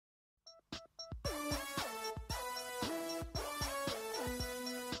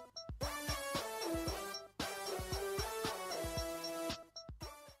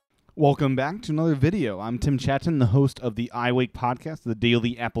Welcome back to another video. I'm Tim Chatton, the host of the iWake Podcast, the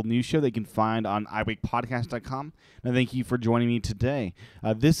daily Apple news show that you can find on iWakePodcast.com. And thank you for joining me today.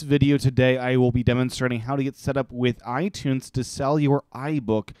 This video today, I will be demonstrating how to get set up with iTunes to sell your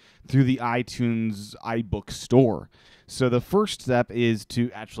iBook through the iTunes iBookstore. So the first step is to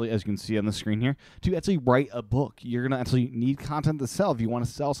actually, as you can see on the screen here, to actually write a book. You're going to actually need content to sell if you want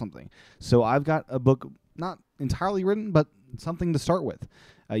to sell something. So I've got a book, not entirely written, but something to start with.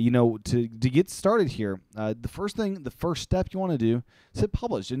 To get started here, the first step you want to do is hit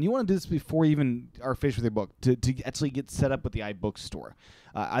publish. And you want to do this before you even are finished with your book to actually get set up with the iBookstore.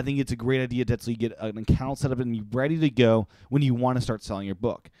 I think it's a great idea to actually get an account set up and be ready to go when you want to start selling your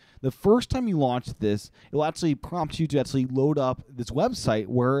book. The first time you launch this, it will actually prompt you to actually load up this website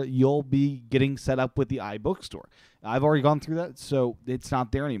where you'll be getting set up with the iBookstore. I've already gone through that, so it's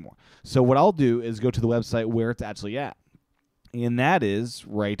not there anymore. So what I'll do is go to the website where it's actually at. And that is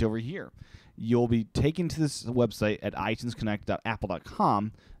right over here. You'll be taken to this website at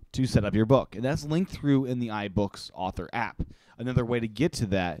itunesconnect.apple.com to set up your book. And that's linked through in the iBooks author app. Another way to get to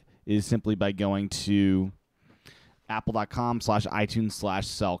that is simply by going to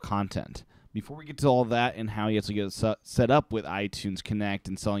apple.com/iTunes/sell content. Before we get to all that and how you actually get set up with iTunes Connect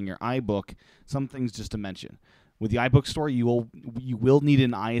and selling your iBook, some things just to mention. With the iBookstore, you will need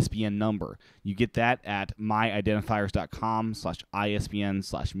an ISBN number. You get that at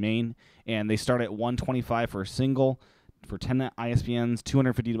myidentifiers.com/ISBN/main, and they start at $125 for a single, for 10 ISBNs,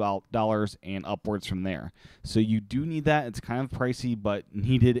 $250 and upwards from there. So you do need that. It's kind of pricey, but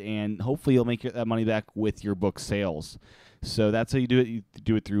needed, and hopefully you'll make that money back with your book sales. So that's how you do it. You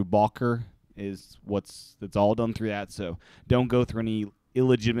do it through Balker. It's all done through that. So don't go through any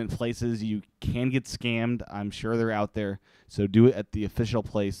illegitimate places. You can get scammed. I'm sure they're out there. So do it at the official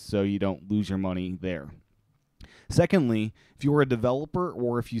place so you don't lose your money there. Secondly, if you're a developer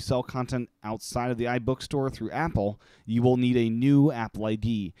or if you sell content outside of the iBookstore through Apple, you will need a new Apple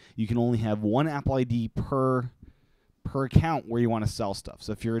ID. You can only have one Apple ID per account where you want to sell stuff.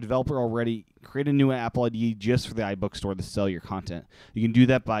 So if you're a developer already, create a new Apple ID just for the iBookstore to sell your content. You can do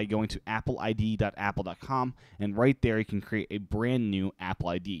that by going to appleid.apple.com, and right there you can create a brand new Apple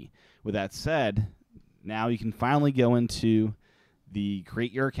ID. With that said, now you can finally go into the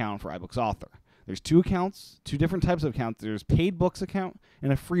create your account for iBooks Author. There's two different types of accounts. There's paid books account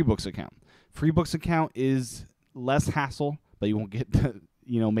and a free books account. Free books account is less hassle, but you won't get to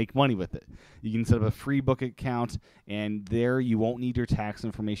make money with it. You can set up a free book account, and there you won't need your tax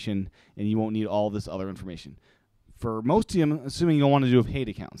information, and you won't need all this other information. For most of you, I'm assuming you'll want to do a paid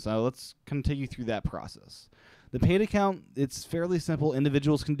account. So let's kind of take you through that process. The paid account, it's fairly simple.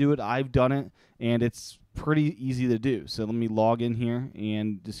 Individuals can do it. I've done it, and it's pretty easy to do. So let me log in here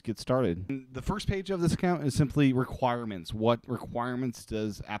and just get started. The first page of this account is simply requirements. What requirements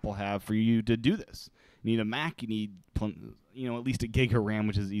does Apple have for you to do this? You need a Mac. You need at least a gig of RAM,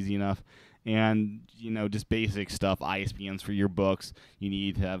 which is easy enough, and just basic stuff, ISBNs for your books. You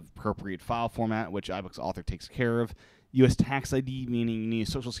need to have appropriate file format, which iBooks Author takes care of. U.S. tax ID, meaning you need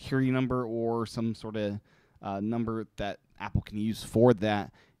a social security number or some sort of number that Apple can use for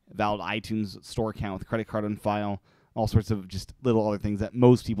that. Valid iTunes store account with credit card on file. All sorts of just little other things that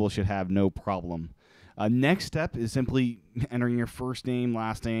most people should have no problem. Next step is simply entering your first name,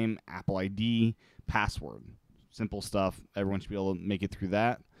 last name, Apple ID, password. Simple stuff. Everyone should be able to make it through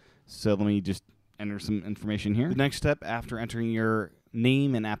that. So let me just enter some information here. The next step after entering your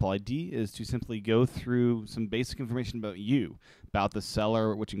name and Apple ID is to simply go through some basic information about you, about the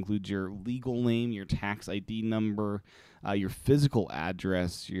seller, which includes your legal name, your tax ID number, your physical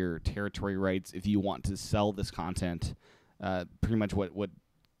address, your territory rights, if you want to sell this content, pretty much what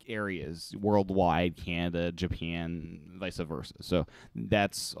areas, worldwide, Canada, Japan, vice versa. So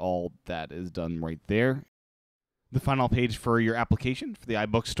that's all that is done right there. The final page for your application for the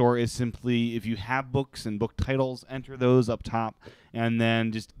iBookstore is simply, if you have books and book titles, enter those up top, and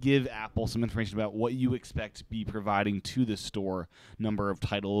then just give Apple some information about what you expect to be providing to the store. Number of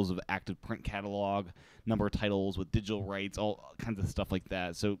titles of active print catalog, number of titles with digital rights, all kinds of stuff like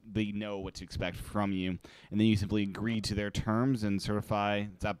that, so they know what to expect from you. And then you simply agree to their terms and certify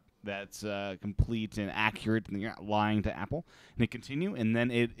that's complete and accurate, and you're not lying to Apple. And hit continue, and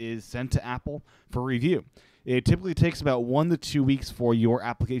then it is sent to Apple for review. It typically takes about 1 to 2 weeks for your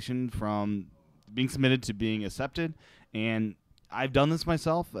application from being submitted to being accepted, and I've done this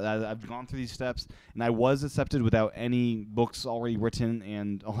myself. I've gone through these steps, and I was accepted without any books already written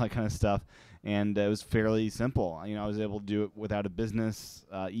and all that kind of stuff, and it was fairly simple. I was able to do it without a business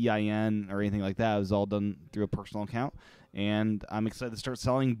EIN or anything like that. It was all done through a personal account, and I'm excited to start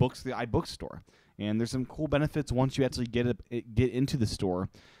selling books through the iBookstore. And there's some cool benefits once you actually get into the store.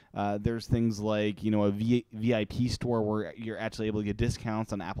 There's things like, you know, a VIP store where you're actually able to get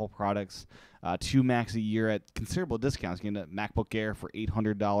discounts on Apple products. 2 Macs a year at considerable discounts. You can get a MacBook Air for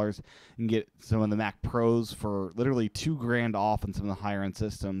 $800. You can get some of the Mac Pros for literally $2,000 off on some of the higher end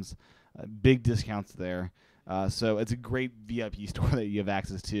systems. Big discounts there. So it's a great VIP store that you have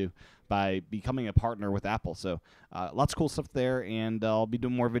access to by becoming a partner with Apple. So lots of cool stuff there, and I'll be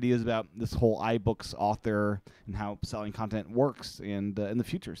doing more videos about this whole iBooks author and how selling content works and in the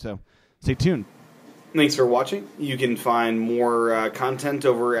future. So stay tuned. Thanks for watching. You can find more content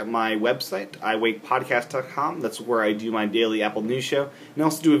over at my website, iWakePodcast.com. That's where I do my daily Apple News show. And I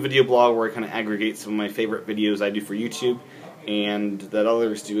also do a video blog where I kind of aggregate some of my favorite videos I do for YouTube and that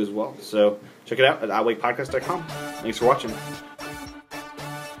others do as well. So check it out at iWakePodcast.com. Thanks for watching.